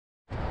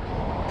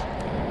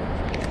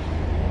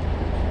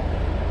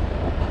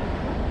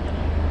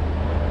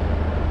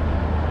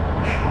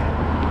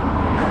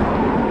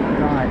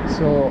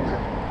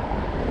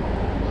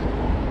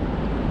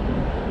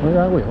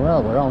Where are we?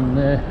 Well, we're on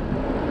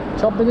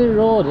Todmorden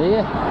Road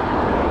here,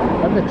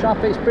 and the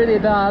traffic's pretty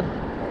bad.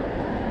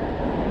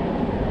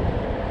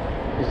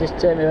 It's just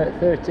taken me about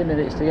 30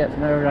 minutes to get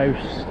from our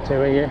house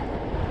to here.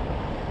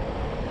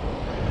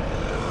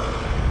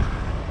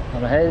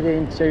 I'm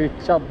heading to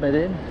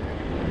Todmorden.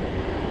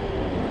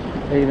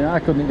 Even I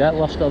couldn't get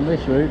lost on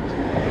this route.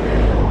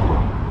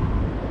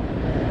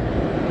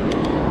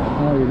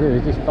 All you do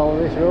is just follow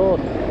this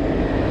road.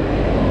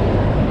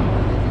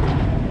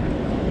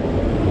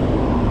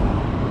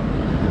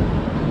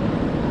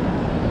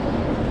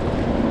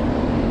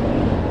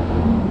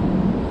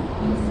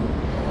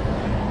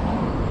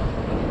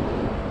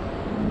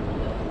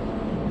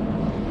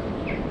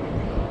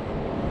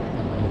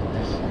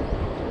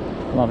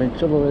 I'm having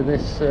trouble with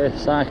this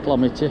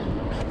cyclometer.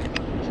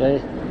 See,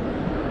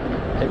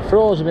 it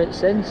froze a bit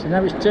since, and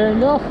now it's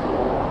turned off.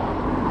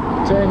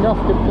 Turned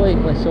off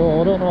completely, so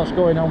I don't know what's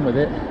going on with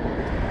it.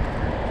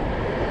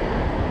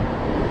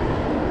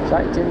 It's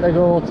acting the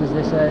goat, as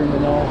they say in the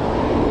north.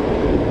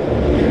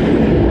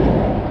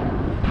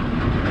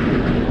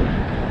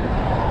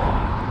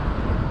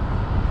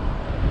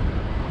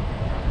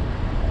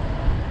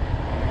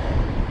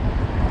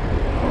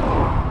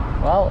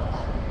 Well,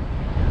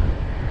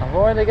 I'm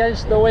going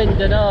against the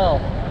wind and all.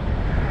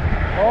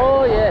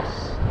 Oh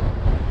yes,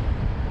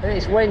 and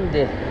it's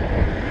windy.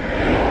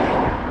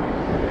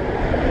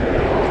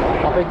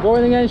 I've been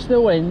going against the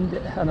wind,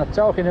 and I'm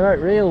talking about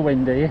real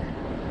wind here,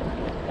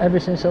 ever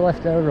since I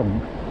left our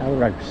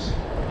house.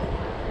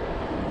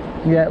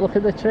 Yeah, look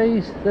at the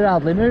trees, they're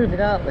hardly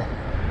moving, aren't they?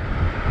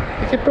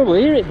 You can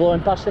probably hear it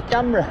blowing past the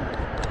camera.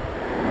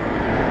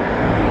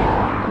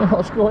 I don't know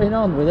what's going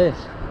on with this.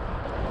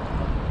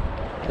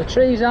 The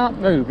trees aren't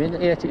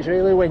moving, yet it's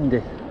really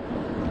windy.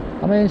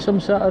 I mean, some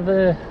sort of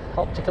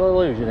optical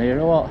illusion here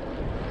or what?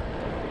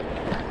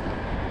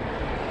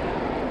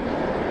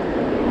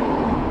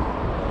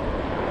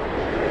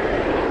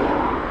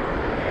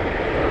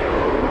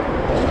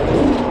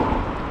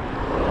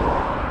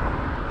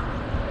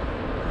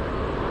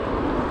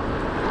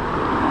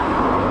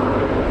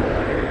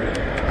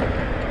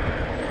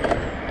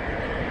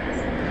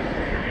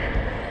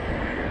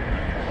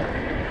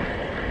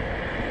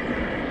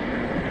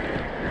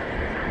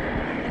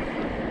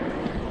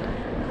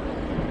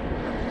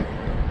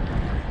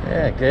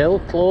 Yeah, gale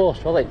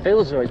close. Well, it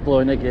feels as though it's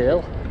blowing a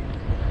gale,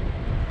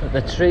 but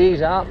the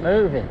trees aren't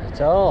moving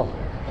at all.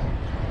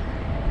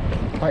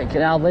 Well, you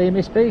can hardly hear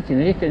me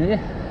speaking here, can you?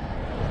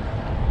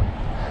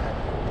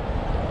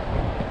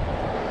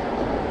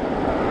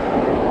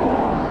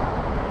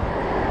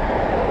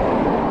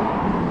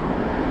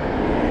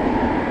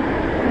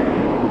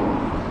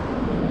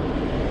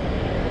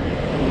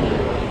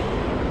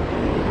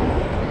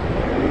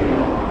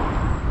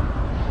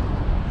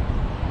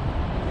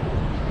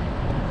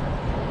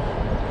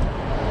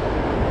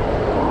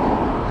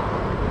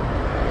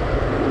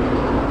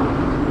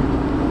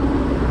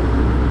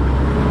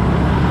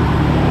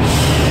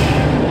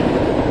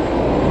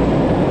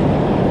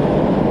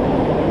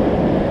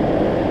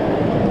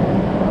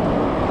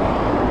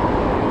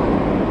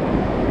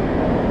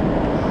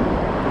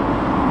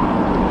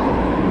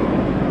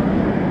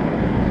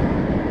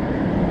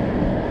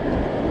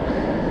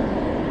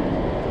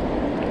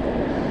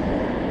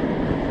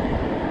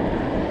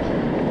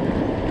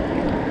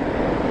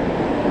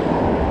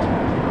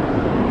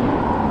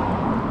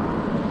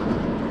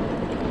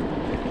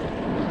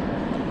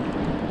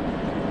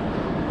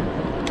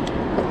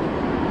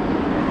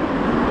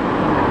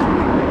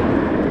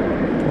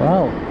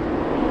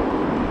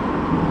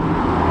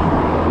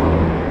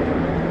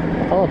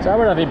 I thought I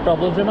were having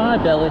problems with my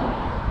belly.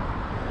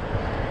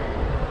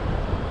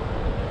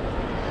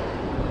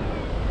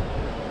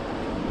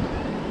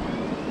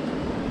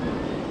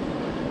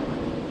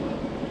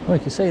 Well, you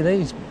can see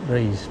these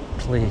trees,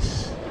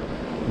 please.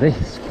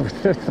 This. You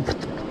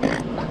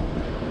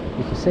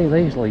can see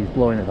these leaves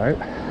blowing about.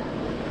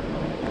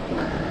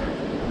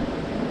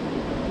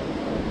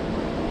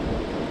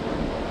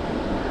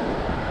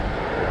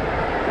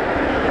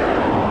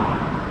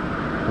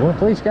 One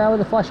police car with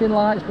the flashing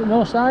lights, but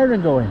no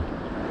siren going.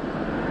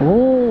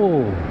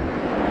 Oh!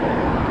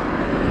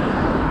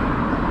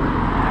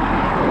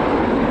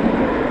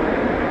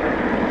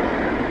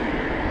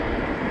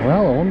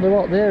 Well, I wonder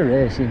what they're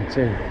racing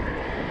to.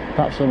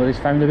 Perhaps somebody's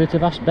found a bit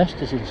of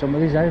asbestos in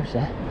somebody's house,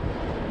 eh?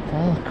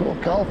 Oh, cool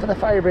call for the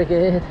fire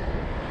brigade.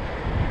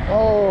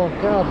 Oh,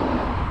 God.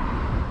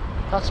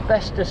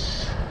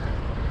 Asbestos.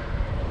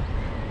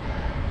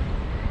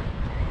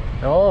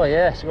 Oh,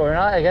 yes, going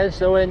right against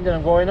the wind and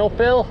I'm going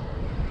uphill.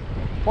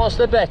 What's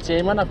the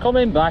betting? When I'm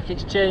coming back,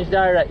 it's changed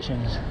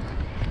directions.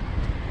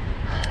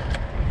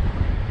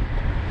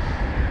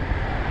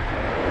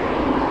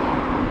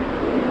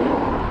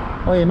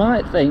 Well, you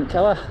might think,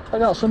 I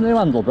got some new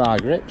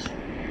handlebar grips.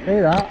 See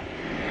that?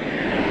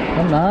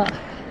 And that.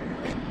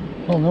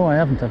 Well, no, I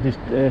haven't. I've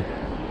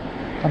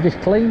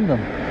just cleaned them.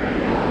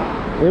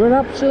 They were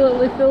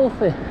absolutely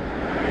filthy.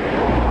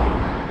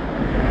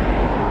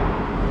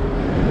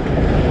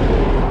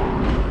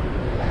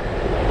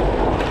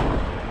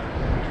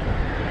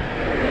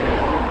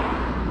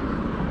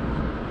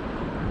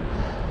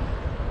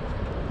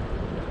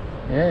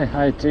 Yeah,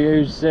 I had to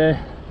use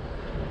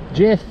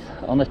Jif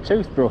on a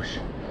toothbrush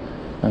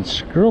and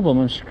scrub them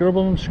and scrub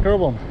them and scrub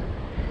them.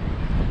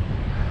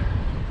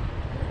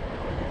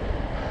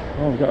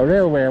 Well, we've got a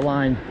railway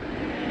line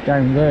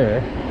down there,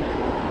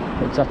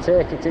 which I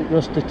take it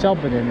goes to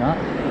Todmorden in that.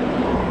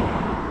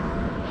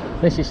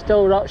 This is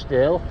still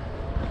Rochdale,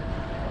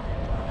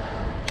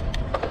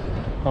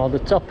 or the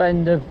top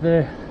end of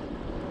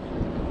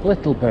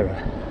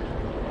Littleborough.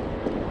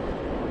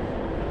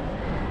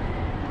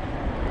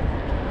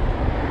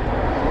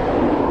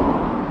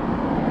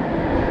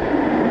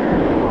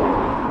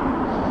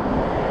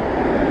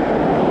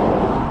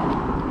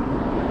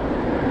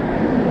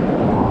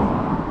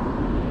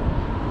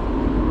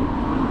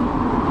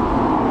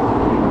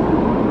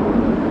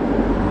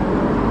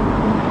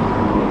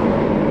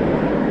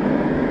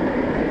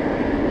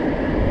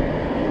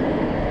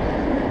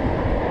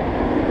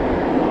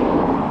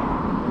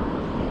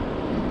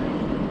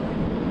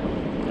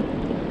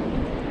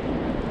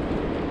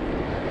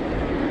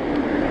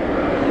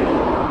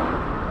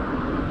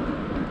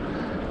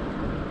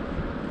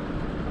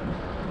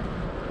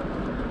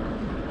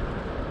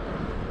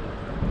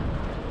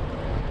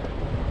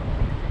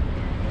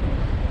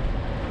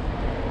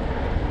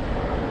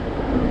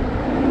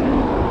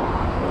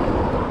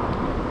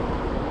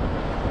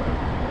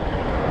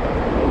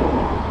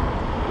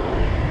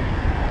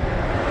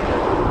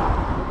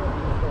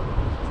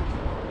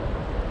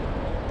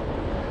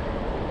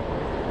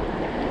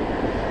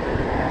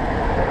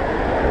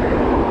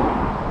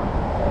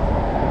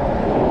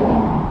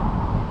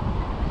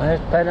 There's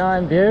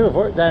Pennine view, I've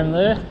worked down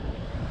there.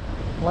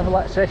 Level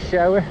access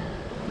shower.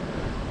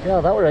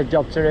 Yeah, that were a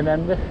job to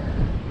remember.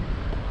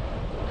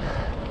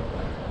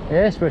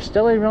 Yes, we're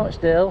still in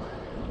Rochdale.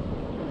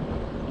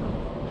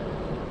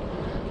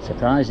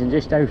 Surprising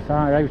just how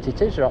far out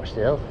it is,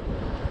 Rochdale.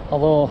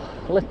 Although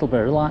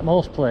Littleborough, like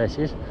most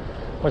places,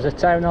 was a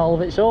town all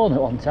of its own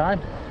at one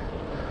time.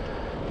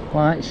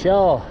 Like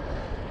Shaw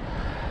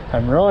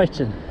and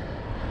Royton.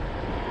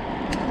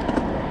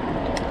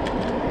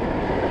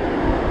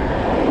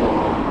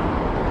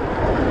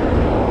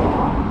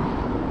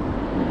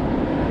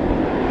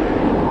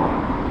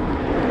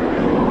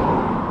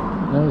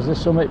 There's the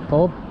Summit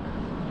pub.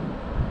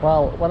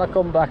 Well, when I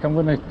come back I'm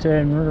going to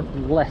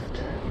turn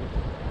left.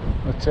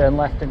 I'll turn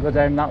left and go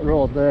down that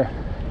road there.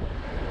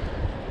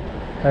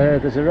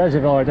 There's a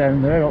reservoir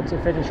down there up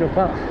to finish up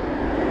at.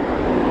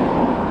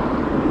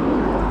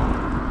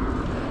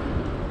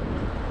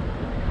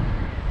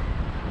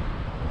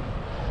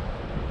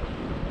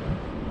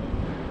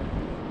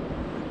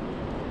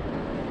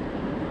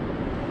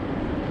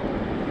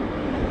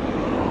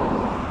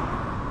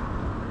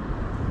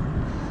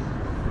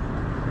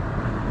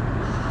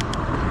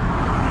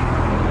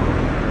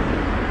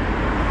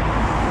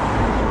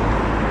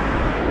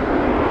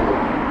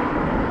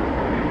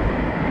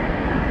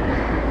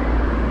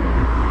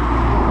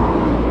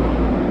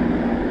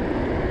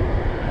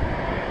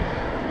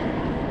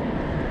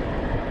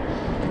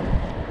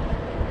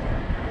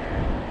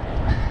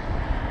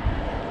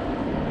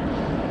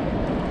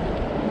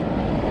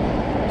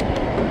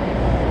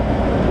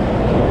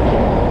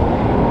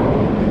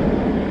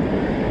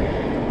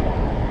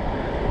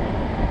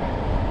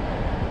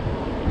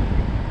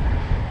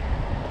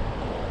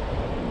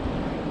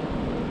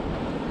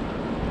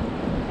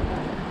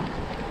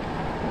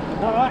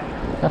 Alright.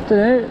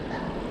 Afternoon.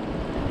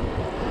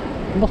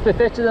 You must be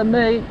fitter than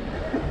me.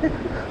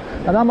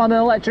 And I'm on an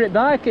electric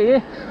bike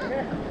here.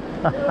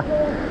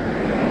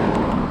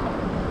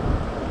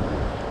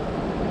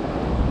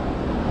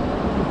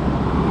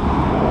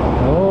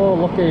 Oh,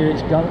 look here,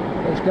 it's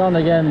gone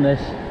again,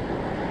 this.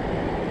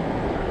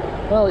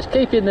 Well, it's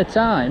keeping the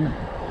time,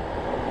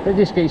 it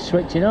just keeps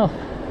switching off.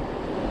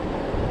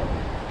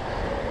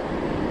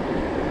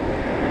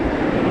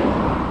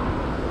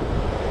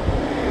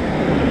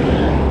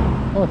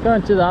 Well,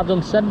 according to that, I've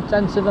done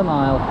 7/10 of a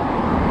mile.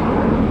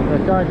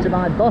 But according to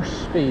my Bosch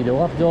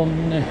speedo, I've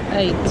done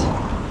 8,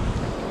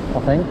 I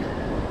think.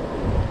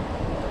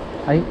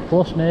 8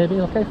 plus maybe.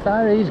 Look how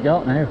far he's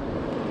got now.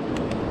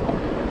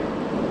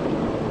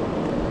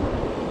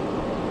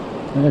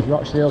 There's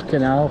Rochdale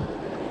Canal.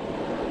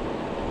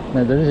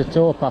 Now there is a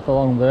towpath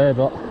along there,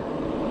 but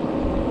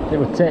it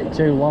would take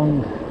too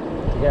long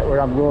to get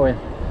where I'm going.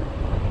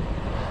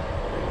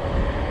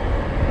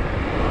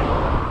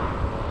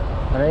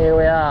 And here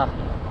we are.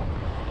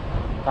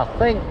 I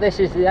think this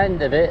is the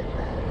end of it.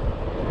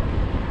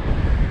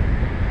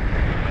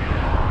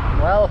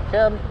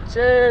 Welcome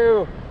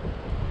to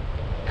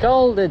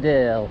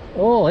Calderdale.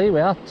 Oh, here we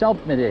are,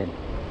 Todmorden.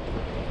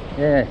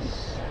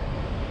 Yes,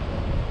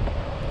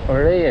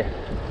 we're here.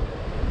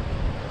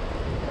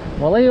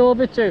 Well, he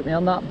overtook me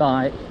on that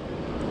bike,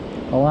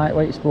 a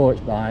lightweight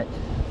sports bike.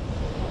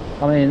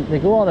 I mean, they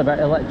go on about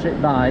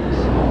electric bikes,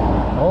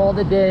 all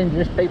the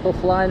dangerous people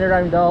flying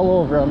around all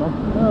over on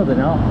them. No, they're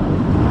not.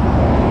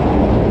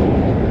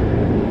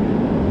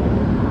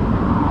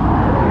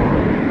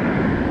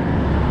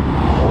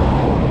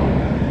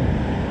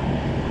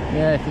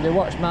 Yeah, if you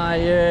watch my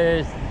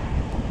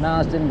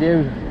Marsden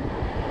View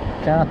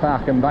car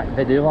park and back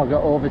video, I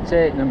got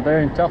overtaken and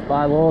burnt off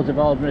by loads of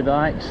ordinary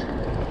bikes,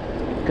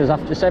 because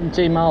after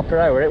 17 miles per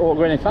hour it won't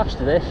go any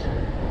faster this.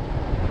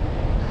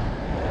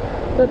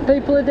 But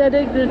people are dead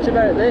ignorant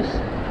about this.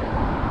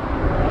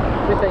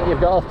 They think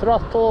you've got a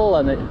throttle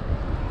and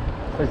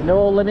there's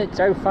no limit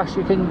to how fast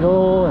you can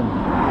go, and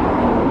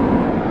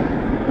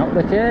not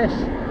the case.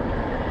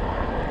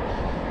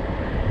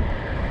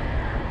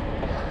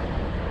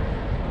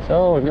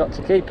 So we've got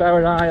to keep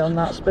our eye on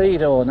that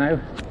speedo now.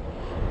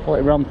 Well,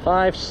 it ran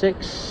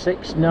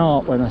 566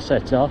 knot when I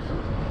set off.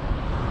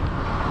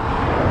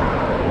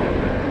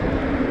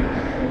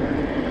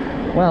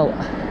 Well,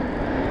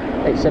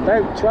 it's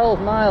about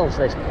 12 miles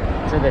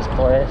to this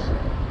place.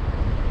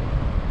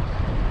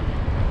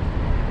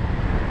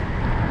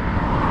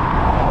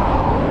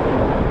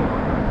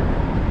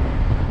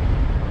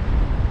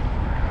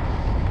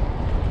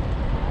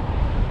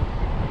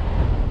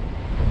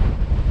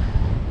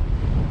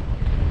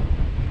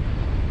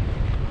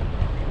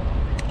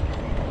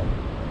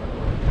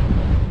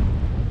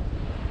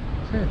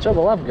 The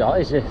trouble I've got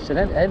is it's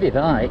an heavy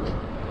bike,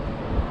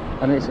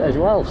 and it's as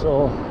well,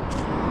 so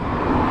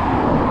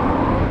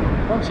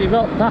once you've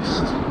got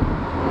past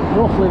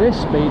roughly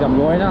this speed I'm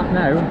going at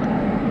now,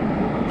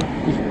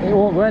 it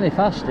won't go any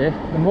faster.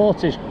 The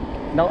motor's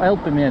not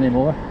helping me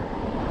anymore,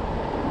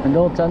 and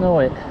don't I know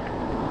it.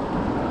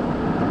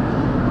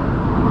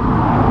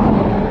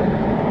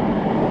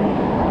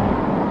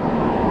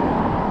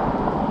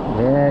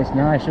 Yeah, it's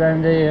nice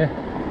round here.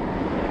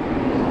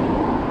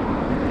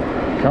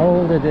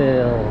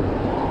 Todmorden.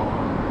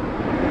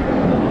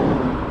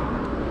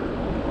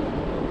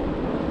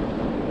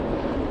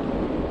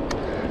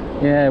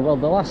 Yeah, well,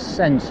 the last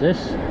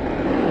census,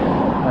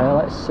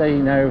 let's see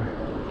now,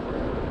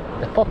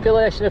 the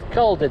population of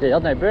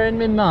Todmorden, now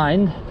bearing in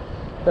mind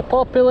the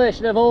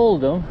population of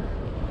Oldham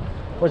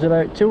was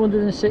about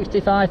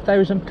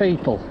 265,000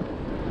 people.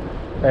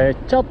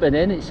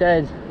 Todmorden, it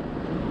said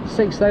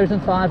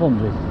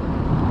 6,500.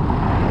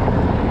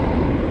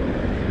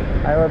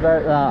 How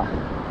about that?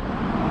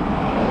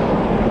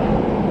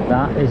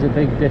 That is a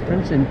big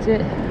difference, isn't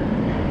it?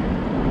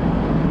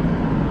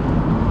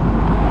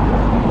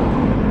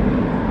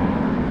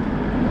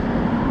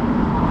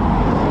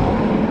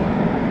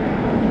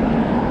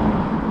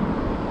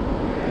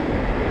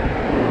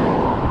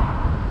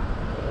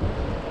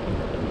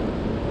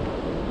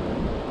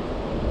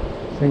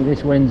 I think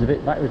this wind's a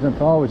bit backwards and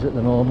forwards at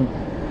the moment.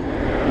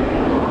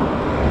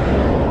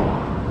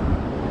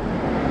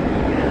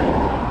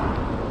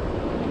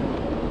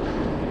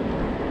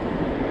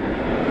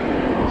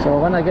 So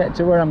when I get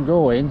to where I'm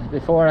going,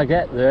 before I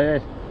get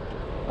there,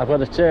 I've got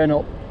to turn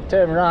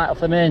right off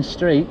the main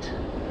street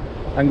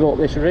and go up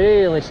this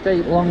really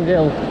steep long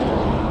hill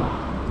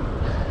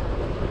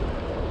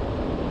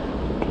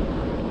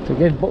to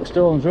give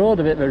Buckstones Road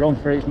a bit of a run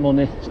for its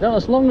money. It's not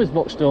as long as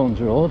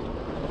Buckstones Road,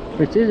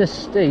 but it is a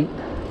steep,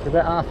 for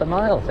about half a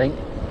mile I think,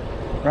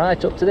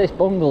 right up to this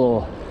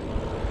bungalow.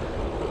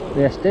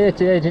 The estate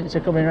agents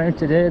are coming around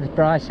today, they're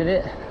pricing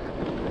it,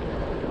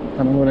 and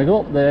I'm going to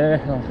go up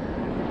there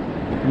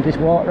and just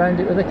walk around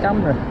it with a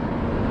camera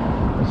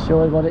and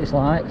show you what it's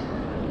like.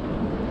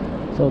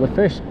 So the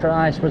first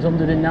price was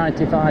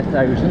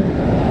 195,000,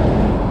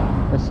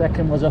 the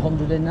second was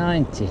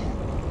 190.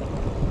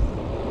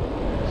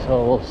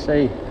 So we'll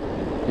see.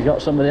 We've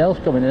got somebody else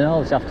coming in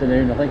all this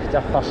afternoon. I think it's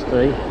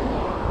 3:30,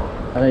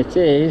 and it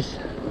is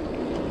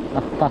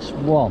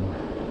 1:30.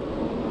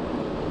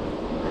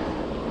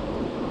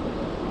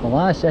 Well,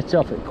 I set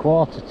off at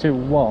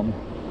 1:45,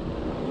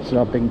 so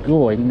I've been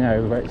going now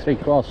about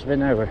 3/4 of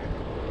an hour.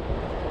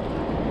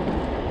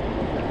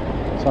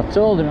 So I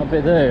told him I'd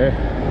be there.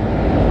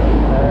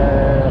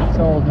 I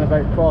told him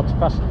about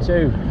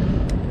 2:15.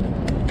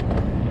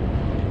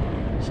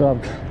 So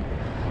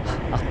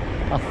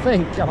I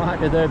think I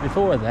might be there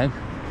before then.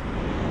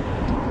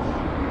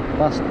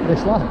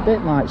 This last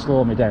bit might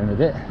slow me down a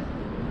bit.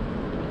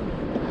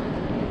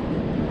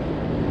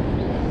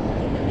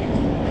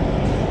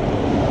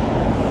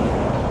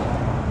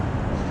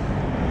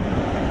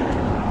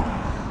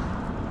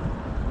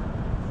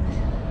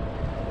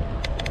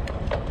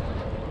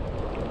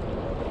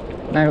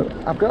 Now,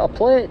 I've got a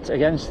plate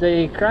against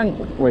the crank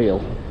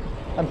wheel,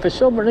 and for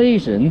some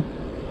reason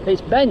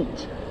it's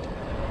bent,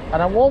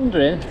 and I'm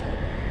wondering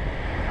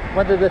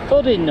whether the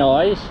thudding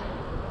noise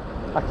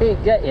I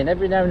keep getting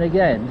every now and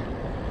again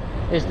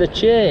is the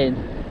chain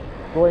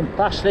going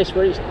past this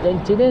where it's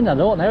dented in. I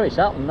don't know how it's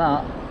happened,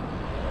 that.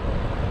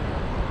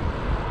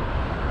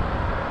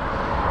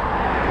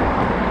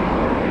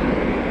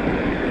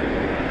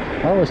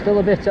 Well, we're still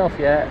a bit off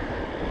yet.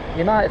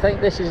 You might think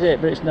this is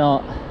it, but it's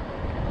not.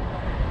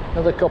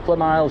 Another couple of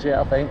miles yet,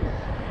 I think.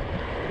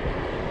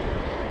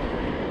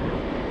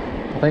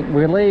 I think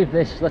we leave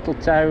this little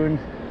town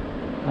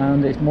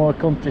and it's more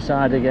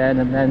countryside again,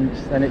 and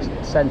then it's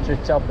centre of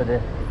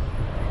Todmorden.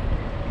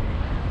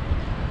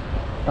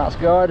 That's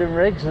Garden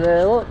Rigs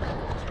there, look.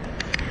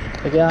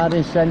 The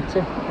garden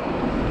centre.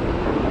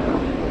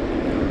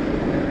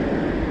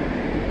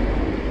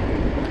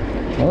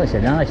 Well, it's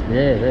a nice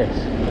day, this.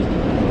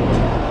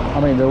 I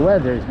mean, the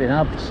weather has been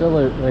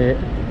absolutely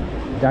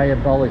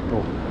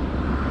diabolical.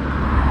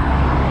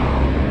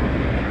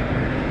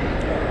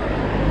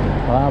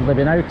 I've hardly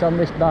been out on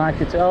this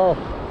bike at all.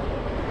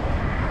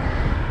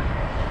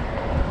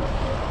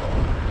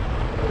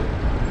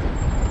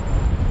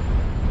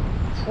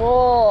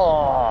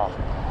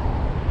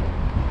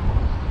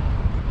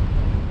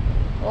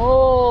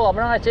 Oh, I'm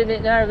right in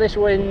it now, this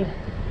wind.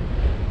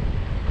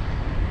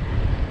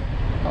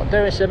 Not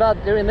doing so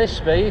bad doing this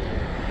speed.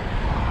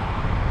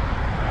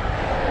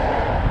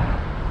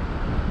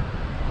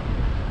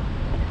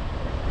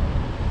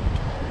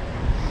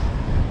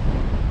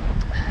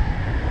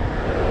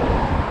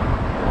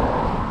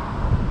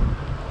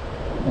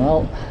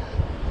 Well,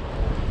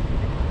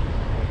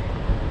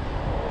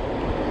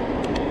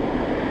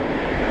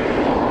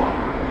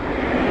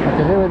 I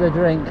could do with a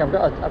drink. I've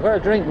got a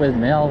drink with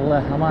me.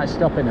 I might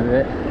stop in a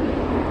bit.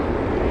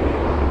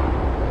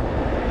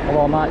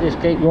 Although I might just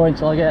keep going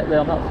till I get there.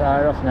 I'm not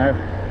far off now.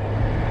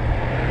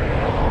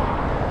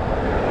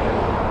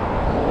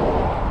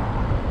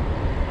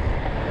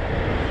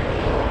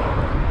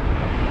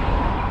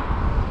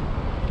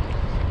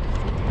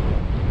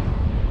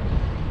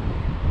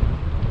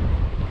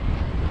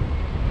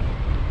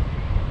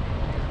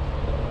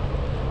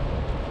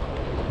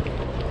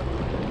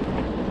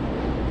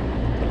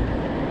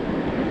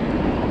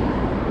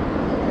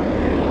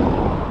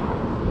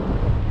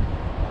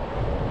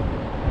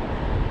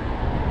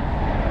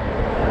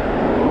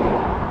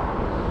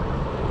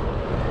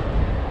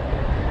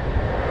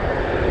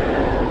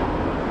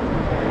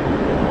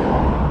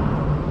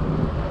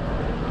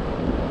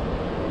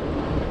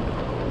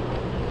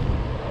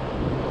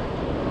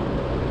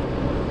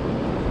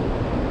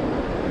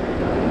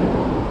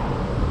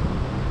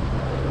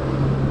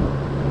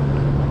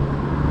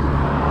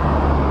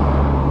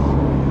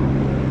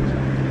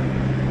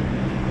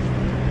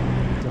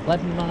 It's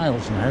 11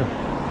 miles now.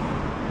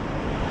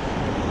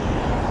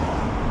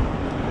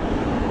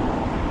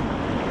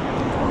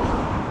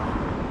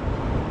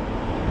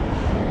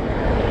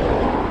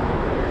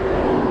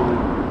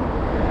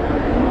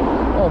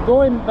 Well,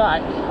 going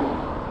back,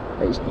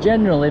 it's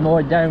generally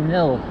more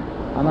downhill,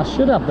 and I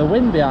should have the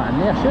wind behind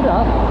me. I should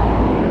have,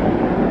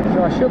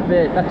 so I should be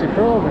at better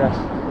progress.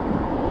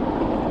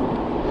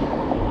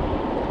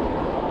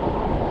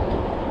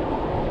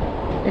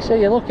 You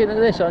see, you're looking at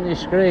this on your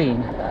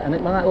screen and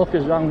it might look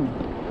as though I'm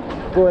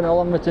going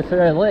along at a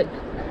fair lick,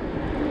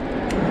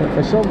 but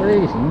for some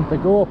reason the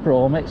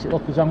GoPro makes it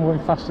look as though I'm going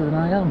faster than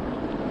I am.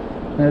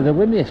 Now the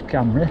Wimius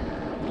camera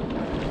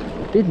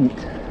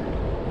didn't.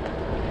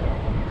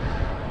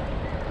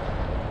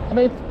 I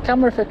mean,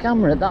 camera for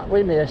camera, that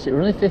Wimius, it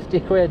was only 50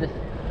 quid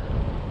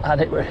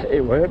and it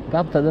weren't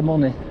bad for the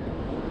money,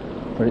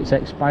 but it's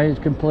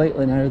expired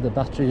completely now. The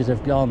batteries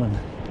have gone, and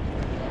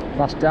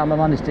last time I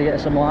managed to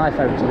get some life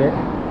out of it,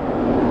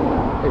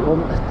 it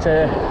wouldn't,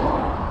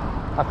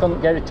 I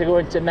couldn't get it to go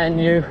into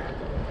menu,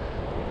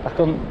 I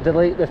couldn't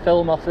delete the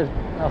film off the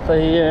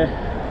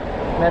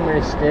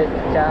memory stick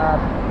card.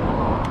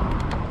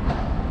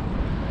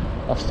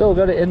 I've still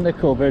got it in the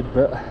cupboard,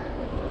 but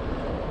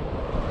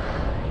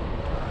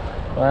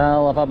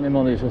well, I've had my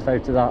money's worth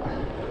out of that.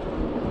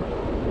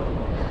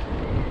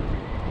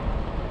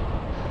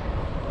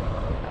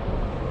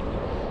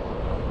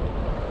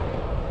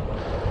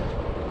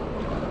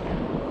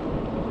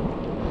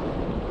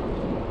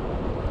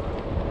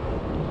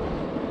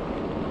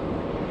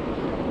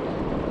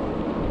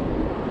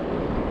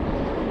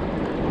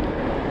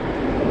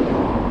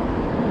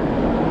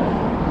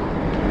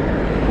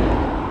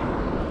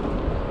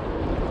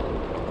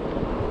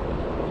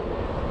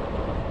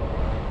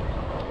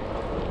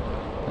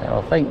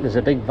 I think there's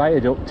a big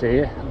viaduct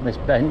here on this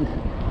bend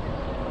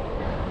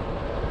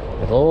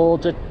with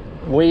loads of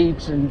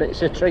weeds and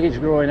bits of trees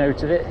growing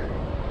out of it.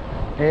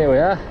 Here we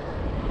are.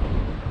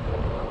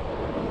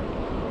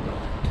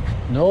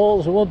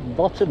 Knowles Wood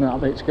Bottom,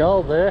 that bit's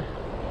called there.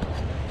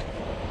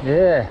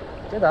 Yeah,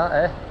 look at that,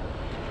 eh?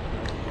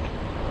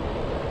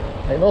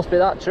 It must be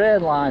that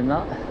train line,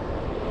 that.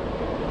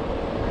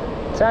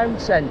 Town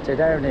centre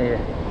down here.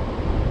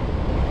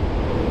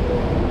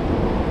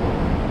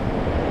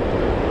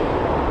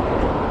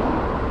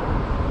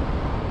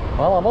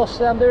 Well, I must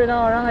say I'm doing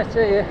alright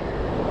here.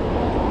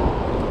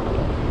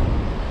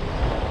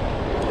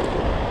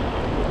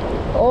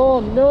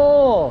 Oh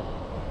no!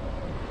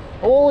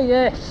 Oh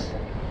yes!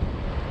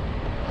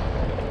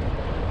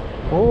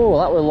 Oh,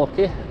 that was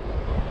lucky.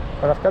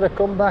 But I've got to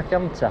come back,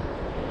 haven't I?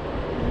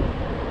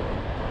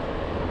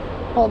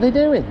 What are they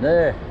doing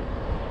there?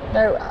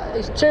 Now,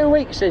 it's 2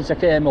 weeks since I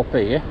came up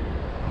here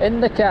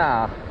in the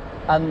car,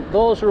 and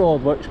those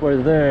roadworks were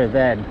there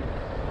then,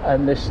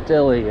 and they're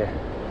still here.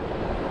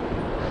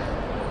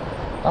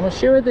 I'm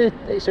sure that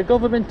it's a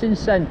government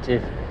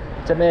incentive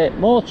to make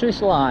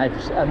motorist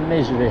lives a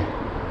misery.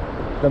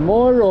 The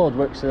more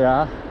roadworks there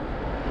are,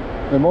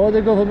 the more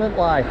the government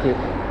like it.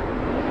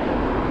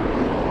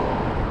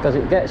 Because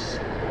it gets,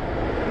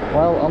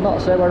 well, I'll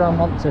not say what I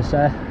want to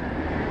say.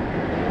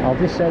 I'll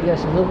just say it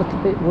gets a little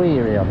bit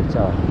weary of it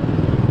all.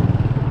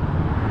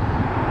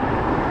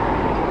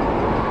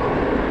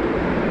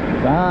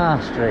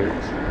 Bar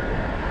Street.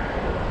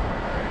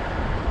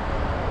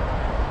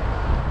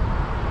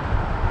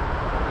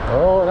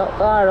 Oh, not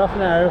far off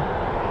now.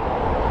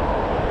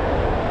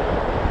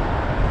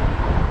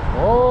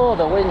 Oh,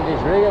 the wind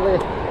is really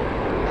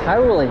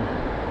howling.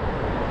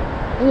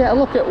 Yeah,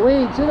 look at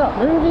weeds, they're not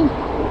moving.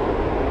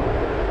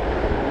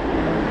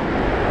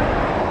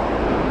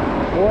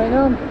 What's going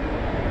on?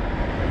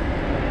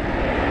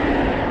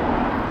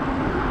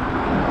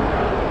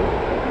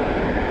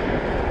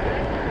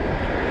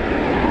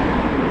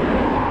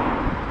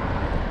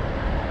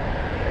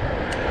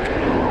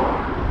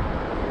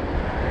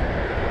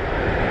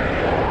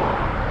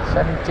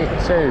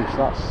 So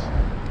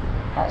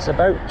that's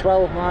about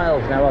 12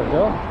 miles now I've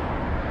done.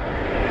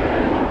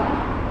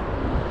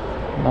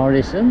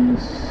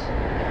 Morrison's.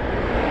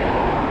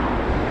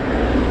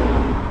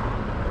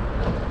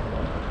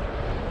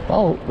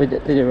 Well, they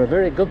do a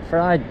very good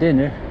fried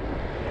dinner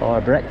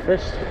or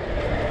breakfast,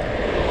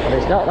 but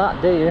it's not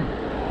that dear.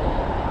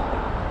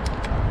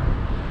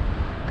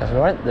 Because we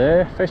went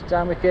there first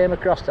time we came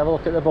across to have a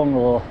look at the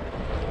bungalow,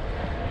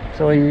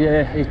 so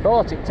he's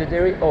bought it to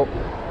do it up.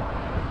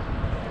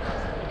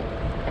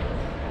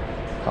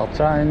 I'll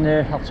try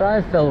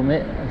and film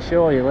it and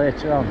show you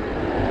later on.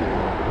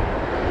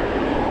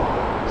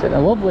 It's in a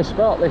lovely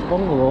spot, this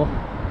bungalow.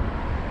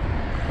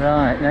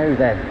 Right, now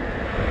then.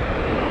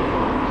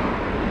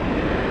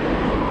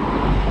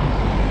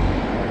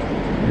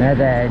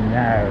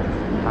 Now.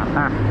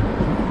 Haha.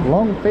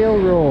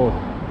 Longfield Road.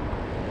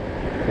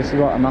 This is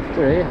what I'm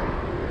after here.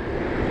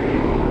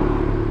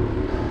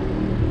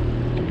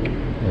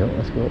 Yep,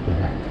 let's go up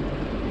there.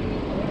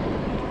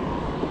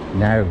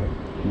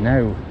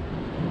 Now.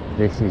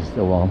 This is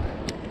the one.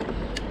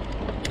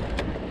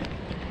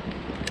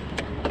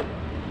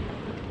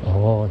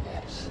 Oh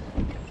yes.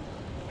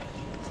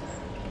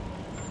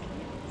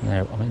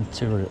 Now I'm in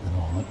tour at the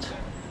moment,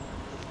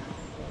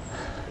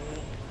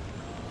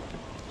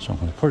 so I'm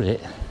going to put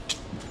it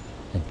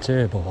in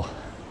turbo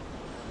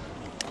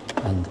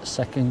and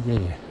second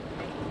gear.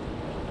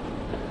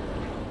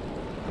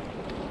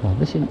 Well,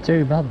 this isn't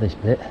too bad, this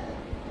bit.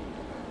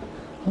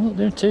 I'm not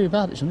doing too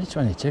bad, it's only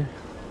 22.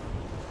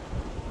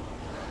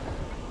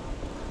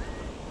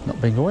 Not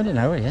been going an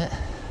hour yet.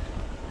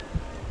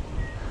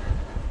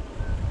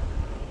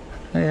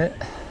 Yeah.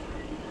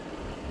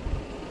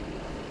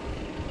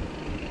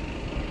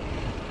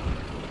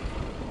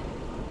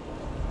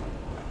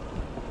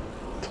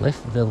 Cliff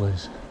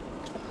Villas.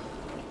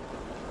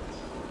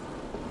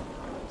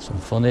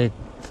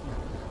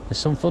 There's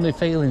some funny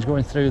feelings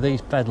going through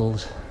these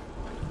pedals.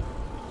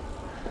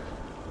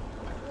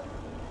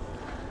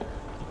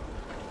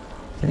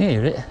 Can you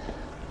hear it?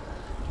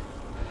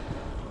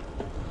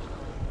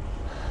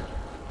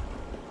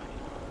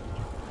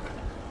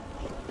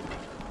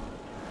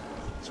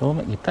 So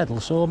make your pedal,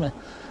 is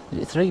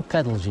it 3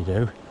 pedals you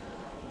do,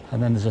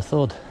 and then there's a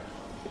thud.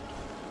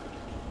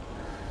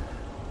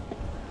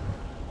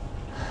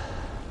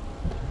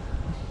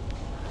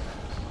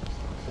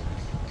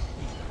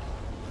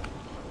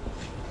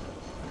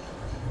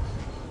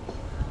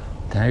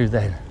 Now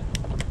then,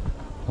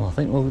 well, I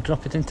think we'll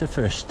drop it into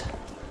first.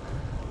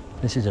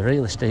 This is a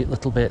really steep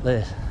little bit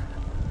there.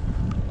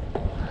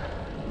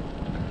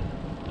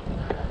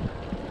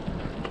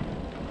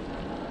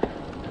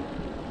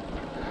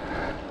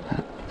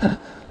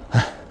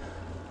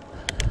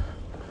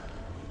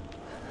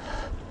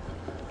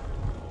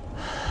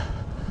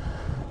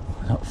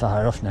 Not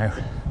far off now.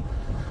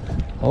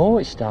 Oh,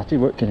 it started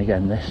working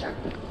again, this.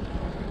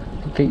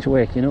 It keeps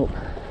waking up.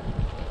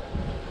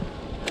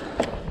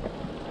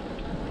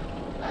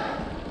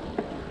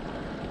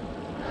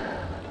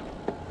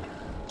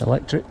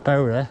 Electric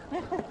power, eh?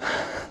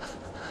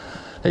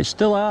 It's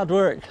still hard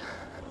work.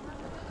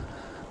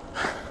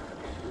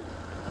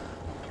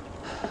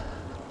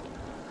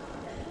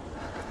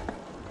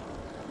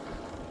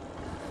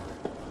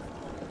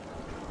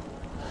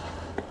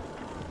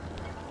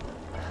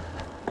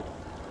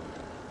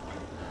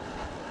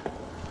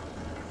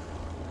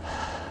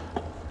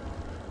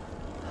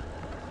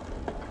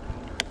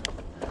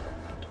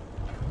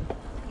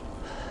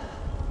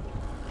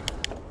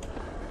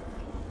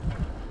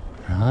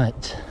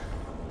 Right,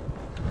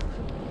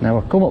 now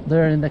I'll come up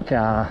there in the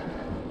car.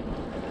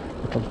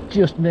 It'll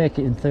just make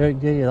it in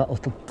third gear, that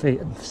little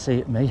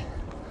seat me.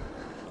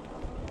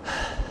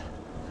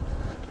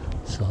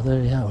 So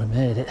there you are, we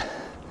made it.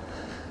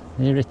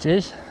 Here it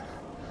is.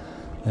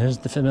 There's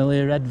the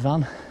familiar red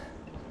van.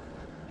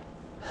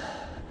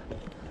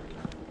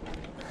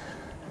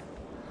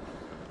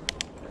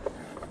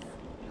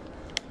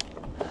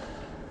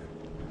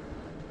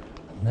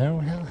 And there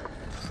we are,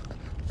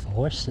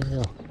 for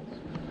sale.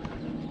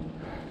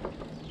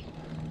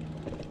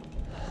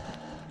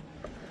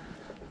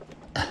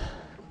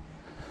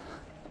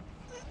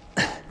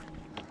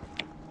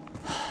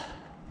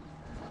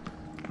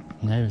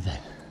 Now then,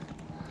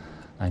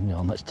 hang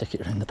on, let's take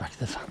it around the back of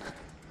the van.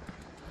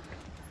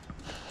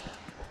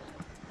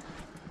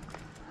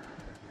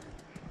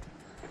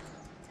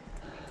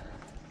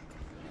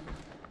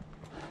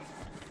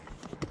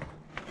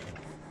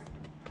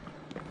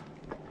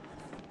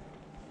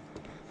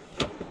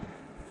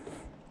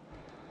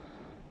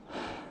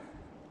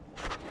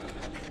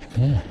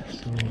 Yeah,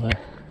 so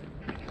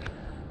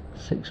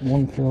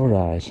 6-1 floor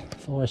rise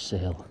for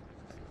sale.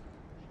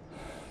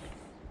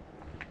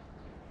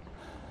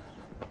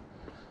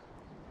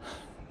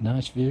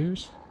 Nice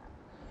views.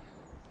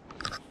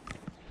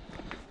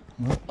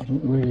 Well, I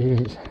don't know where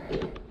it is.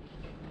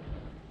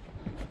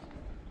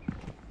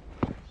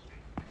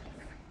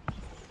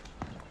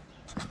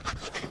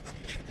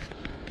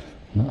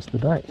 And that's the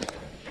back.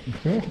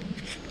 Okay.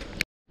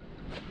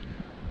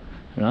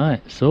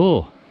 Right,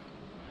 so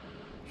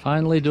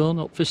finally done,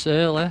 up for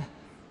sale, eh?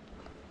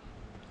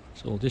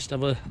 So we'll just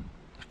have a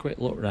quick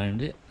look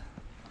round it.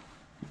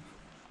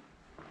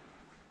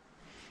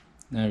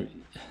 Now,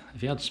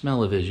 if you had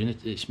smell-o-vision,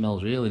 it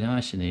smells really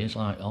nice in here. It's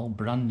like all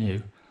brand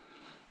new.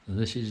 So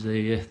this is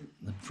the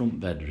front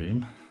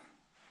bedroom.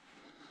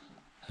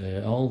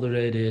 All the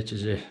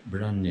radiators are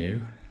brand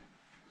new,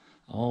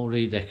 all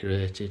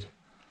redecorated.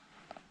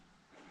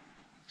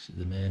 This is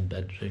the main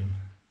bedroom.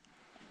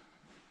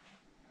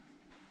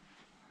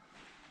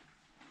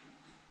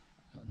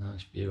 Got a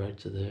nice view out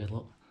to there,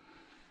 look.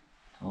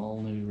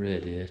 All new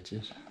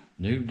radiators,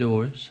 new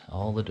doors,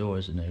 all the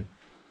doors are new.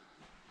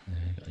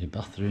 Got your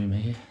bathroom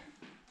here,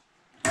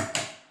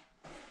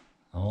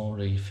 all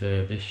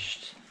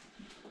refurbished.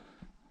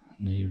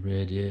 New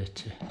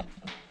radiator,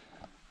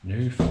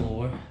 new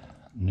floor,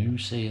 new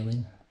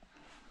ceiling,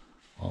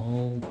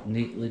 all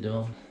neatly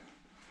done.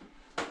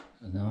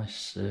 A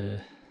nice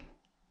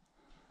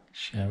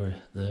shower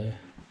there.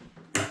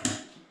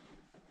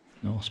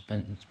 No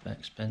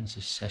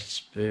expensive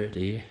cesspit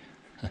here.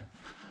 And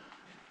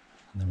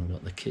then we've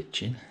got the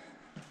kitchen.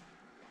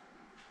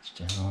 It's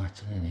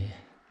generating in here.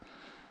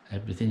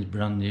 Everything's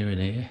brand new in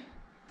here.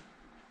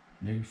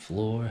 New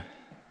floor.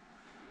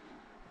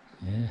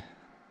 Yeah.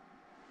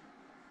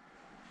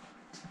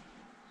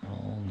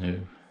 All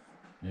new.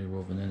 New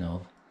oven and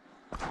hob.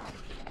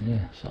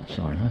 Yeah, so that's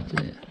alright, isn't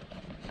it?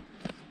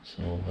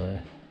 So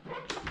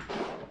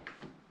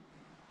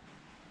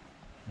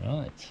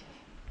right.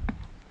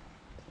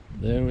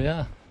 There we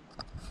are.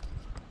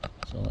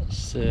 So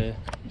let's just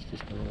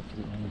have a look at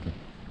it now again.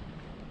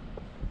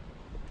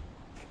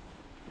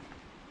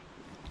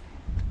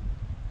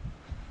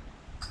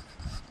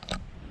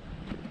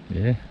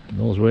 Yeah,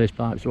 those waste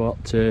pipes are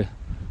what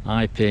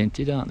I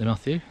painted, aren't they,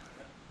 Matthew?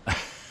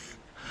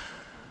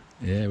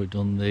 Yeah, we've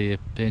done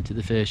painted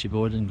the fascia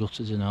board and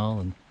gutters and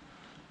all, and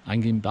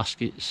hanging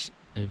baskets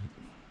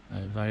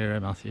via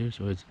Matthew.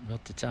 So we've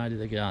had to tidy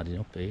the garden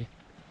up here.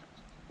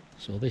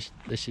 So this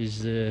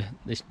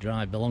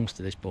drive belongs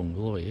to this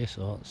bungalow here,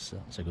 so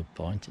that's a good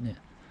point, isn't it?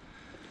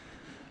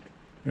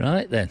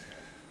 Right then.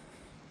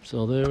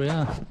 So there we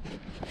are.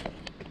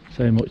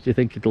 So how much do you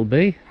think it'll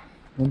be?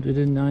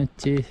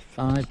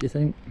 195, do you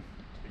think?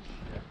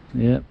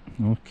 Yeah.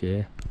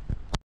 Okay.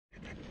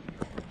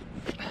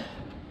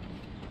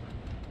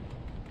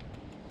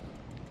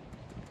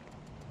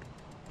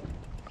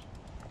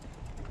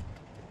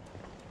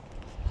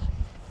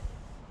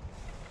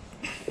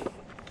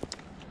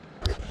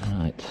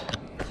 Right.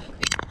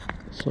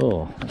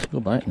 So let's go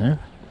back now.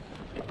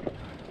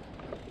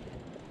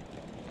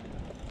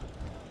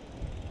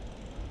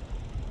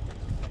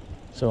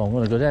 So I'm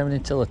going to go down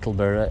into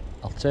Littleborough.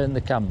 I'll turn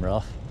the camera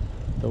off,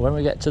 but when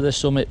we get to the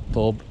Summit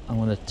pub I'm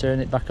going to turn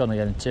it back on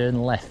again and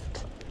turn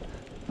left,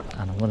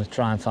 and I'm going to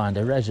try and find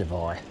a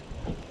reservoir,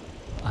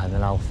 and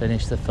then I'll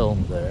finish the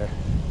film there.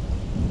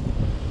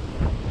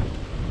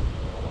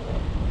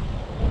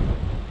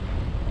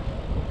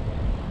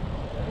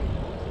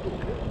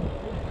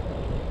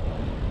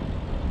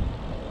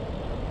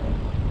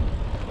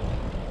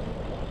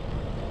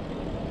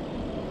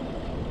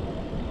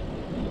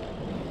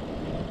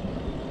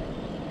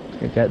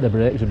 Get the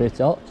brakes a bit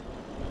hot.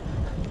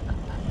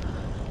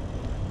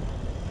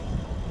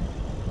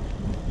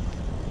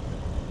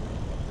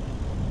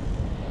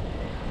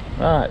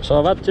 Right, so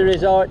I've had to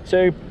resort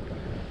to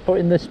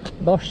putting this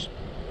bus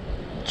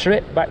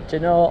trip back to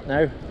naught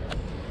now,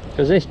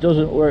 because this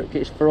doesn't work,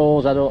 it's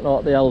froze. I don't know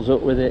what the hell's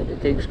up with it.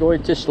 It keeps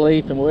going to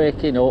sleep and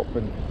waking up,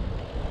 and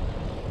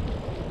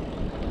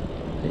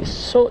it's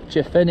such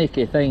a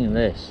finicky thing,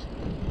 this.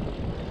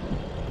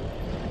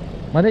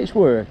 When it's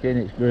working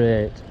it's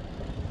great,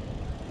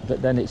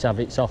 but then it's have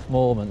its off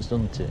moments,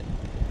 doesn't it?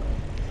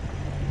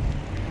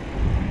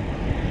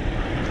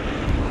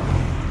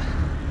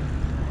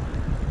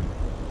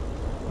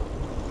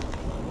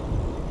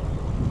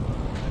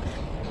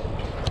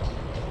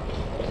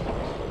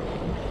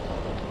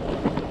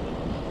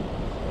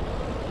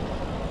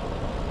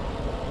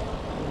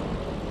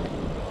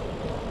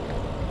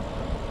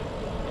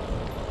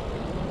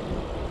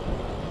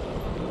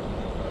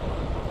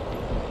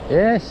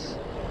 Yes,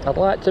 I'd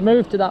like to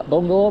move to that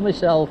bungalow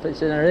myself.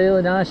 It's in a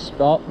really nice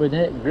spot with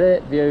it,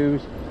 great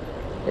views.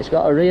 It's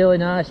got a really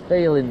nice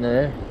feeling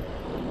there,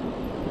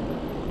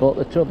 but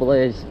the trouble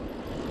is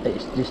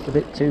it's just a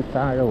bit too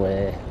far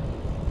away.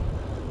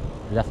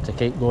 We'd have to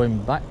keep going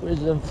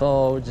backwards and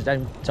forwards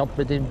down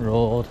Todmorden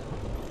Road,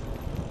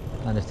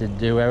 and it'd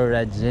do our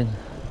heads in.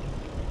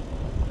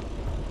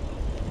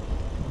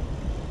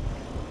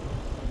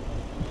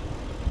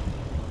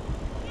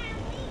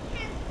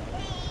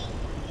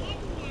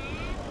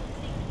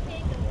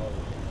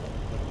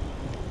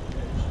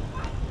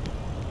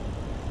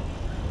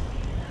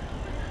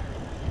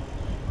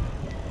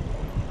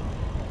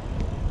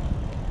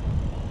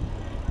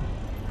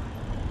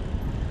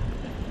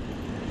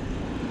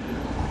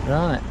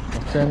 Right,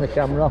 I'll turn the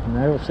camera off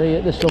now, we'll see you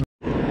at the sun.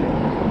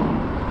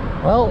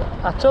 Well,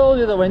 I told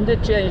you the wind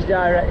had changed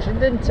direction,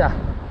 didn't I?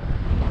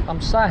 I'm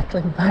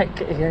cycling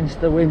back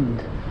against the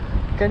wind.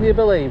 Can you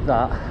believe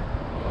that?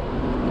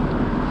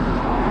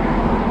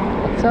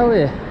 I tell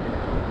you,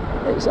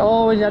 it's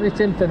always had it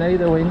in for me,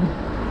 the wind.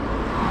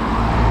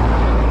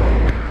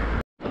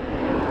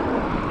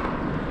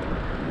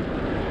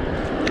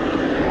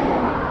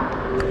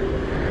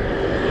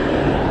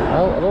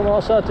 Well, I don't know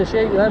what sort of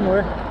sheep them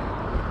were.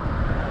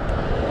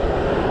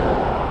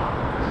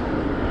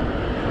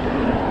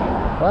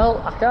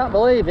 Well, I can't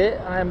believe it.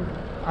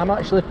 I'm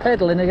actually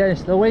pedalling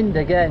against the wind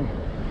again.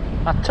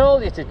 I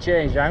told you to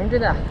change round,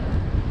 didn't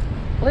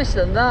I?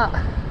 Listen to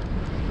that.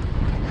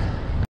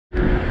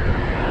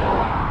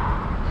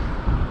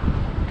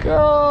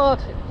 God,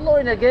 it's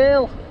blowing a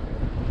gale.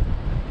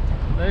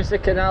 There's the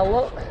canal,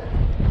 look.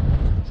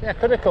 See, I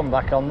could have come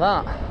back on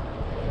that,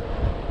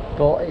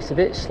 but it's a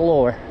bit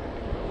slower.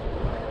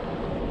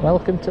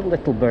 Welcome to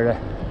Littleborough.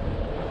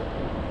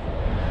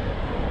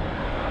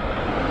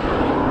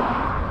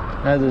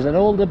 Now there's an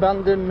old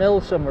abandoned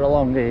mill somewhere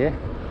along here.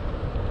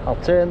 I'll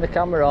turn the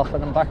camera off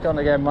and I'm back on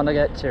again when I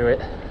get to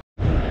it.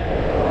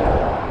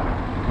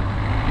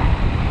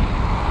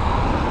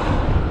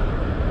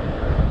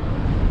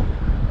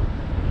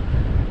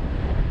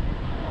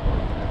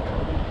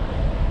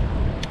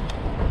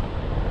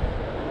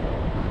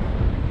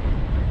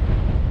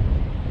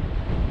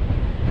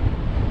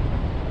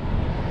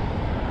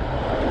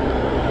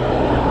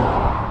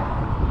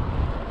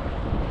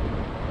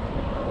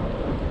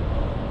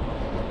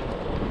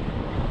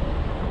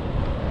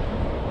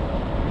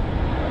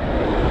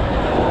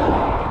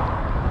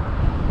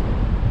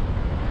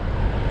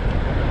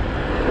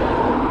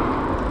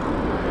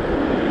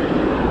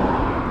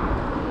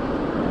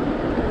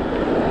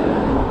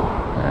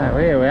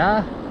 Here we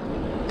are,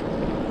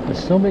 the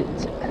summit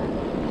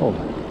pub.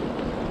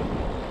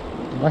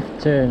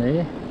 Left turn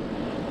here.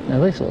 Now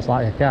this looks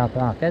like a car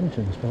park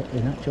entrance, but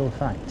in actual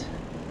fact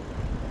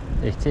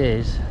it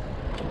is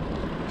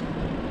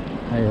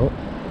high up.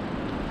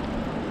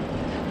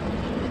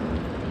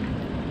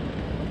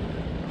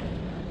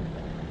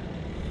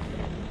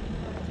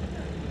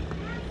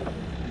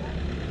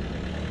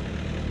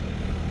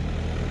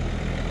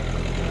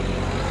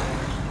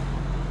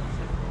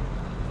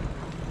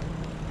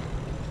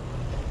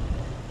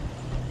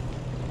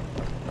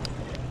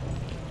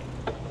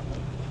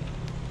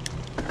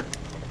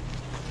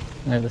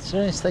 Now the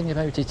strange thing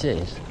about it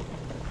is,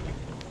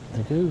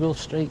 the Google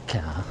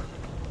streetcar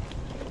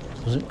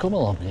doesn't come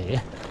along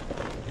here.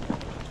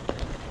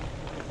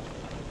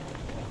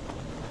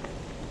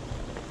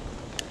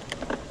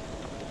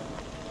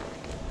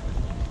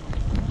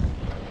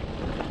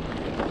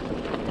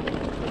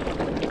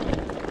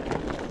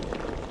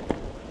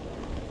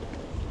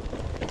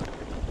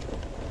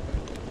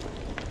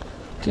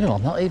 Do you know,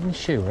 I'm not even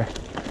sure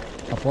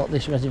of what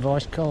this reservoir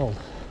is called.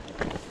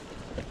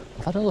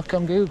 I've had a look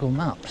on Google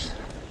Maps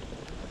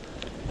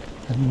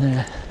and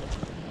it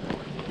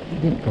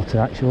didn't put an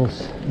actual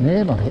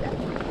name on it.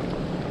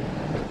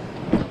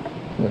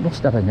 Well, it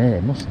must have a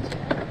name, mustn't it?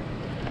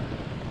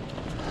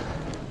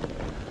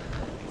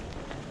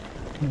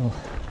 Well,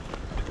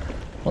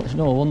 it's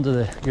no wonder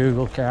the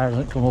Google car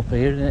doesn't come up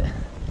here, isn't it?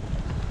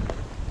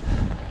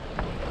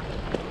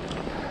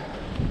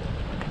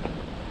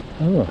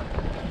 Oh,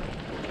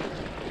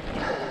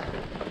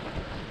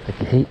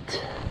 take a heat.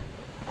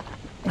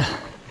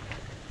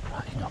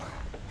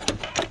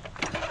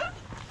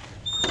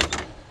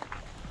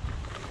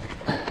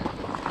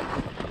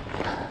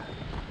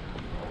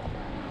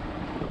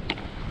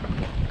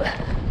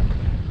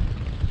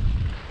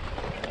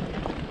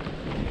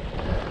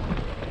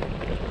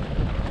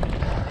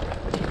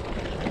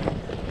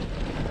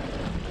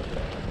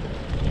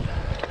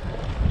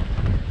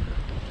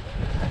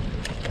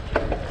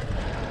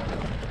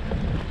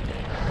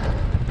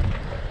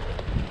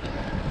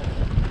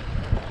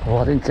 Oh,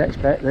 I didn't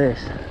expect this.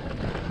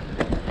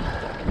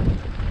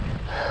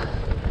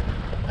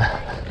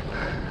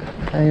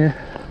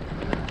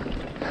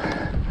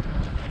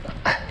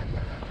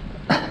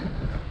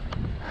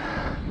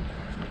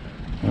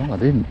 No, I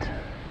didn't.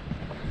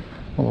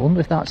 Well, I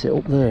wonder if that's it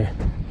up there.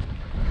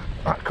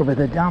 That could be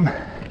the dam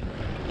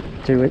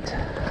to it.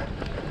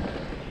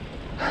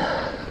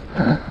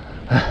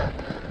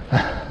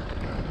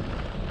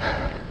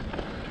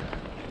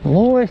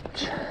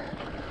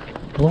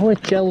 Lower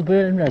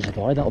Chelburn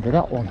Reservoir, that'll be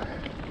that one.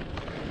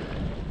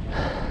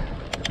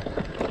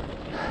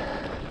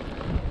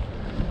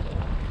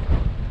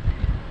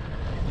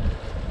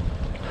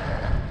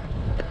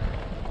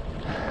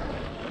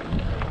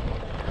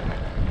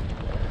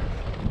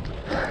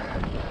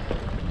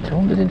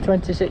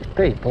 "226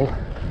 people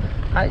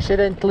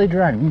accidentally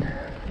drowned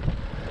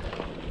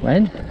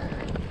when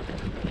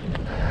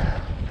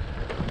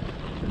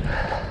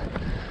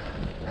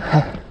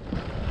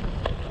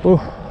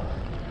oh.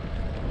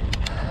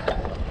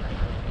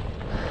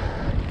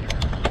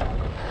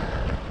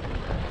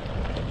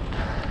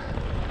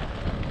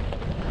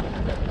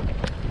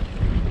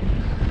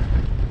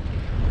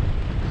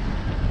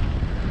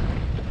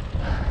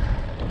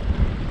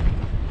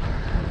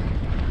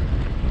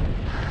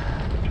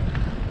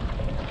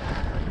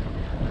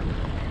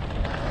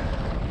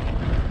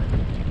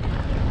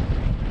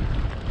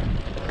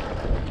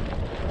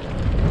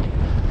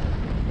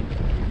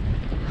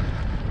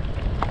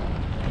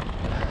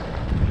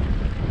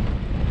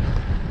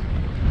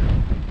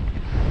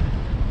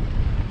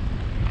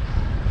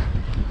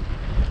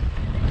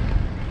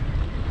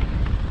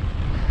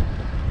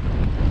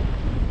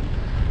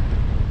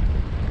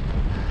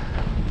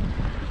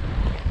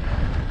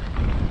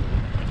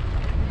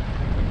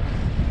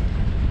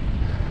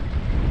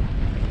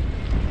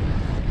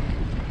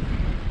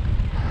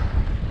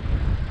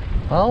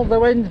 Well, the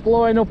wind's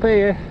blowing up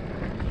here.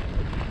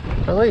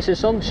 At least the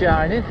sun's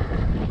shining.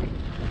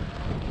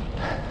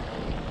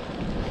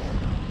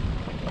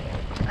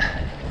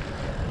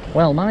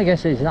 Well, my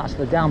guess is that's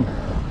the dam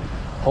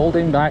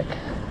holding back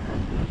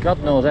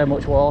God knows how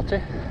much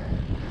water.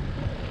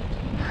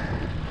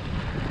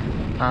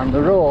 And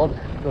the road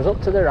goes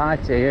up to the right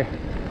here,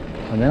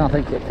 and then I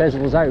think it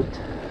fizzles out.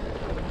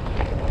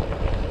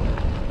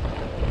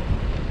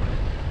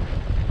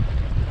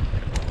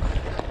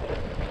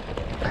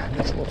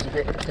 This looks a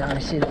bit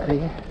dicey up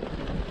here.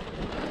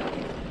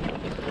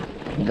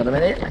 Hang on a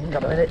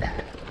minute.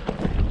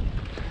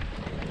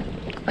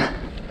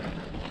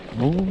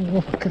 Oh,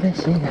 look at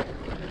this here.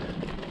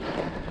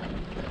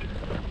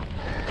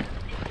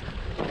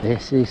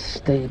 This is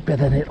steeper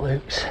than it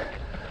looks.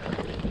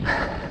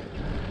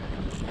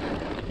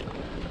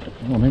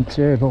 I'm in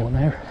turbo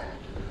now.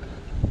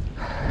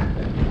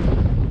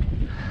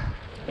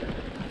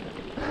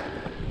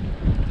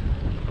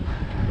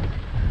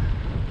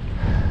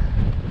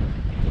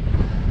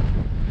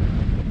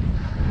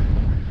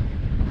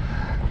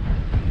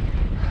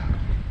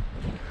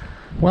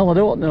 Well, I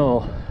don't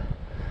know.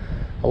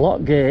 A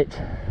lock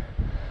gate,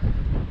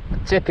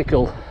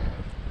 typical.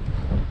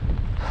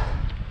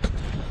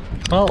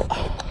 Well,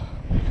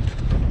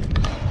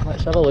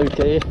 let's have a look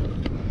here.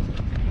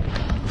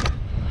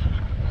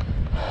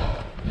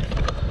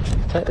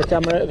 Take the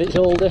camera out of its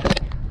holder,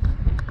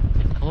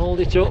 hold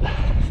it up.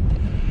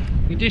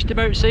 You can just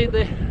about see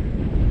the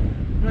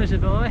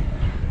reservoir.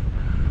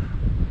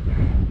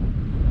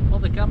 Well,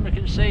 the camera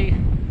can see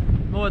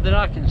more than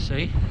I can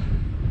see.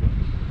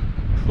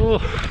 Oh.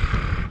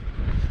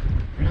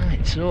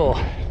 Right, so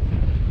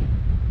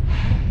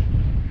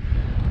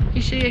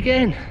you see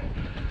again,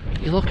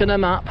 you look at a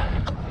map,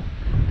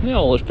 it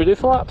all looks pretty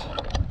flat.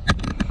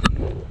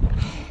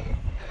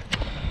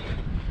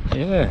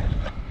 Yeah,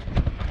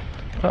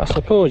 but I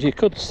suppose you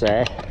could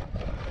say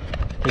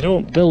they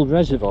don't build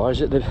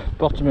reservoirs at the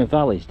bottom of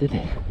valleys, did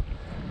they?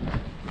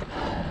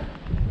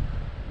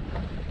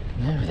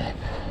 Now then.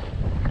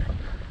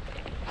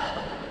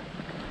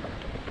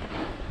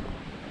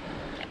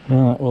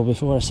 Right, well,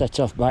 before I set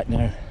off back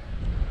now,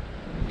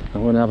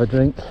 I'm going to have a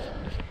drink.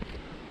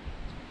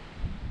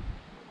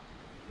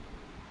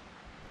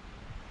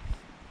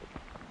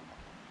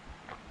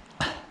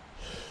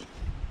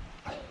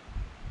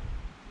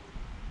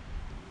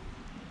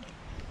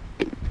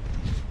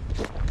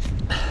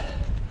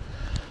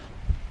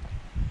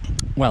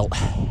 Well,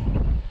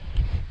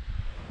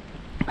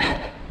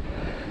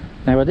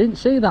 now I didn't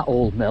see that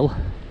old mill,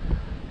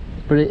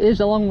 but it is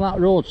along that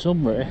road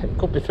somewhere. It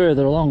could be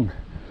further along.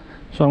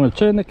 So I'm going to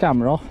turn the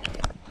camera off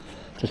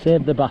to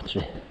save the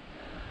battery,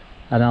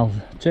 and I'll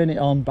turn it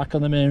on back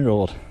on the main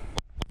road.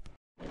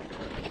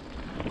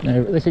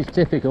 Now this is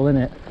typical,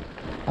 isn't it?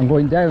 I'm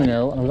going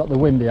downhill and I've got the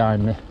wind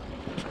behind me.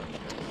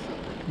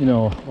 You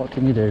know, what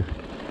can you do?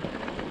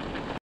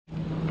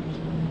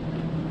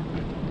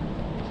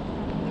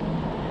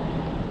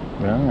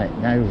 Right,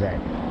 now then.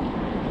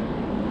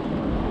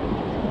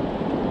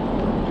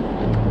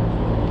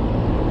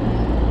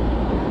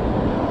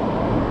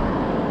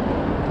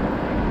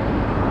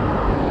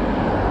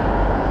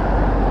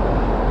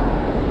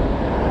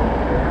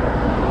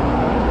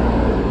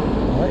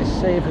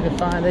 See if we can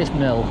find this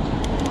mill.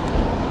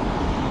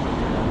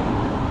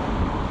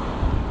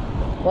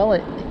 Well,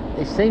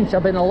 it seems to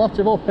have been a lot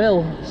of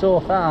uphill so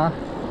far.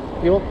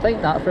 You wouldn't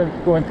think that from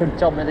going from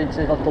Todmorden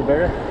to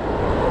Littleborough,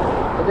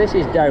 but this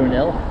is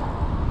downhill.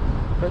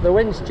 But the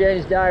wind's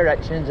changed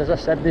directions, as I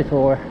said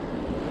before.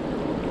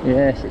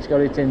 Yes, it's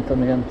got it in for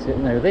me.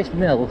 Now this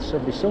mill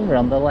should be somewhere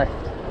on the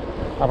left.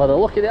 I've had a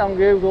look at it on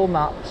Google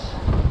Maps,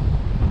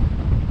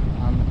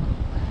 and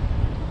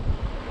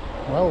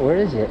well, where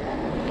is it?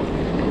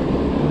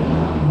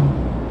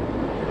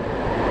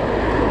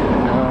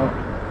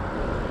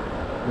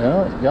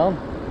 No, it's gone.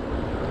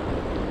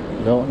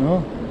 Don't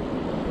know.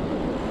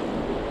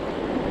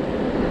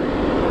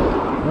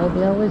 Where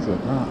the hell is it?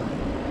 Oh.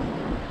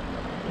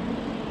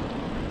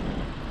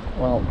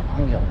 Well,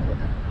 hang on a minute.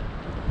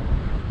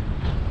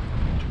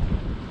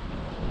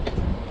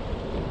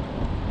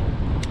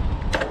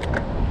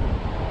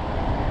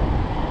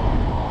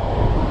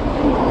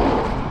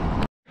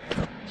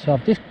 So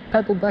I've just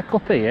pedalled back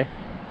up here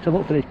to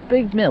look for this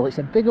big mill. It's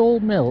a big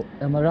old mill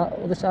on the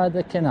other side of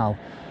the canal,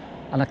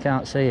 and I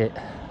can't see it.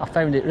 I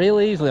found it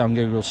really easily on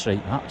Google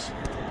Street Maps.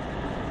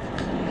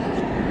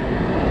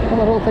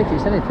 Well, I don't think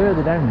it's any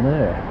further down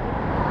there.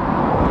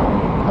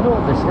 I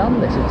don't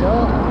understand this at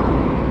all.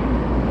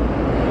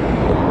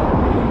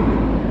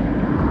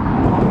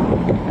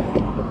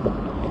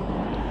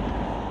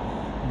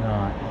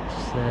 Right,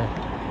 let's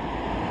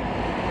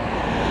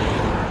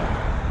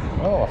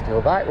oh, I'll have to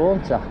go back,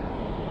 won't I?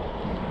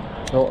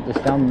 Don't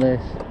understand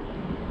this.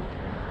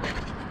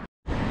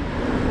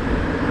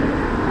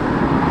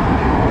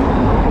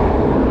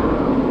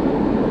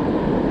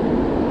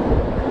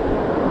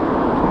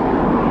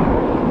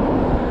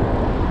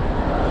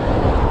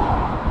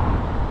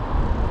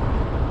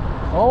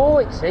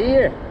 It's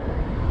here.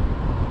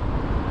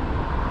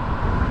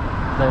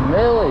 The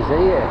mill is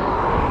here.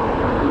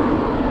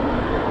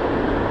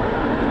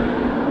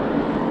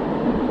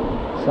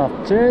 So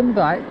I've turned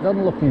back,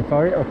 gone looking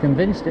for it, or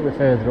convinced it was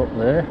further up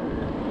there,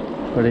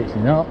 but it's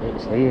not,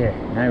 it's here.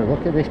 Now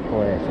look at this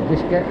place, I'll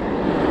just get...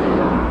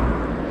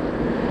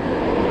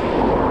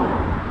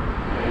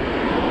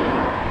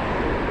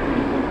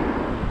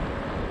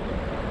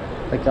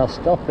 I think I'll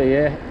stop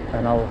here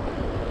and I'll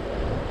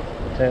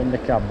turn the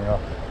camera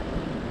off.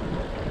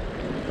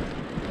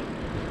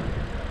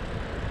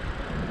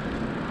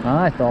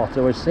 I thought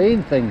I was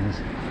seeing things.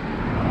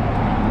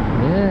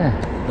 Yeah,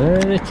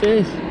 there it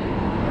is.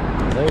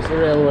 There's the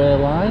railway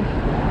line,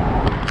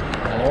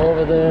 and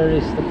over there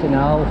is the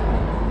canal,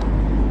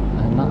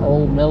 and that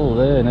old mill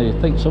there. Now you'd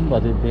think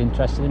somebody would be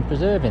interested in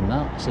preserving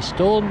that. It's a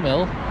stone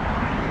mill.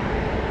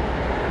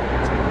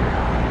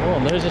 Oh,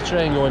 and there's a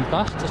train going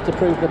past, just to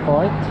prove the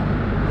point.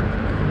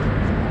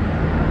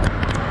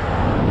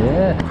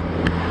 Yeah.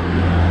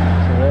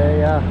 So there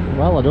you are.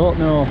 Well, I don't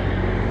know.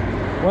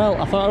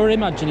 Well, I thought I were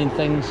imagining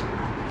things.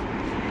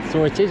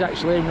 So it is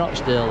actually in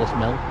Rochdale, this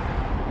mill.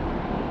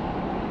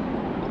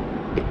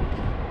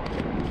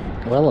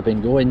 Well, I've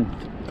been going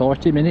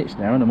 40 minutes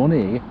now and I'm on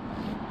here.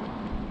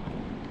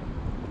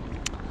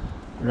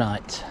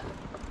 Right.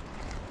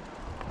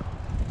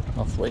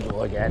 Off we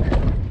go again.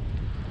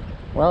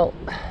 Well,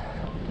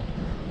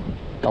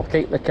 I'll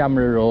keep the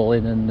camera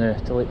rolling and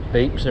till it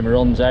beeps and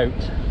runs out.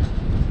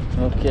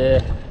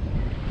 Okay.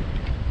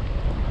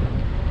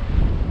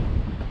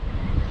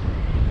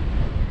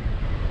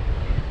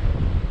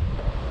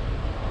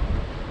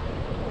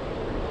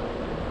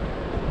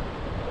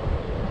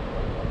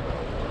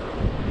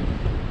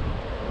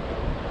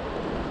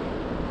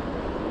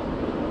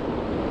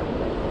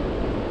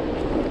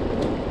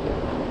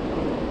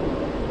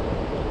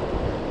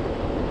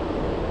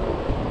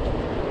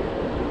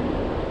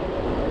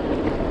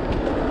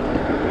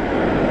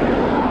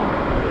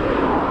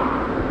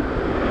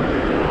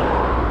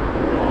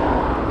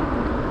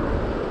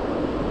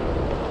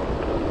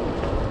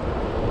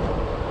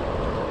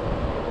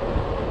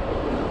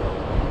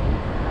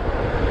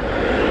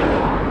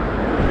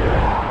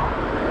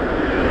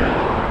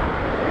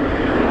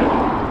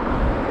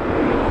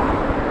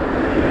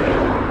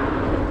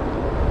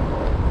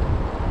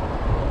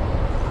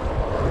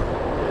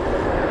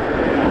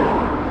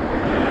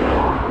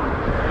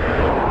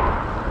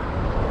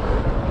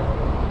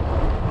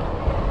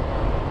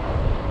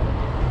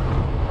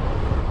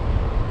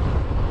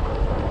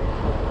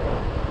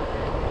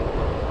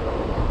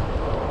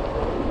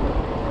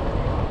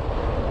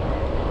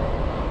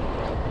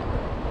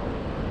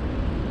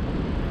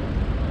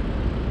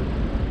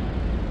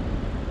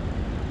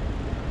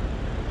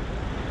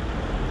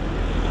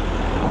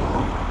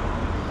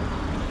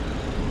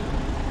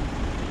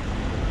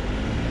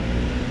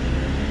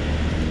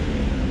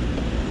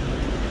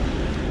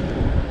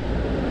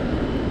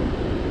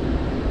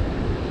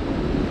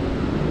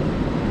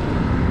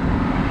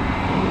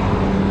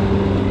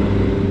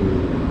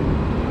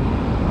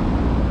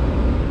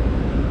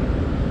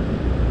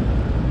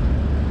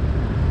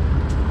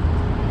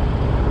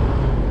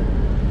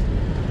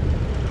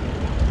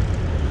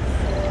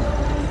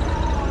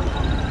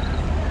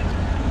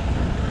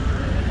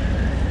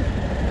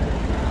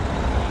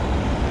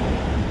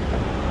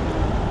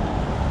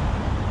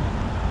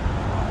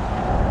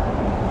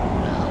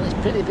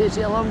 Pretty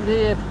busy along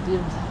here,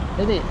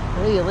 isn't it,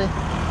 really?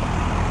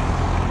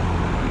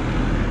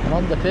 I'm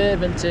on the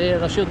pavement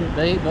here, I shouldn't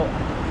be, but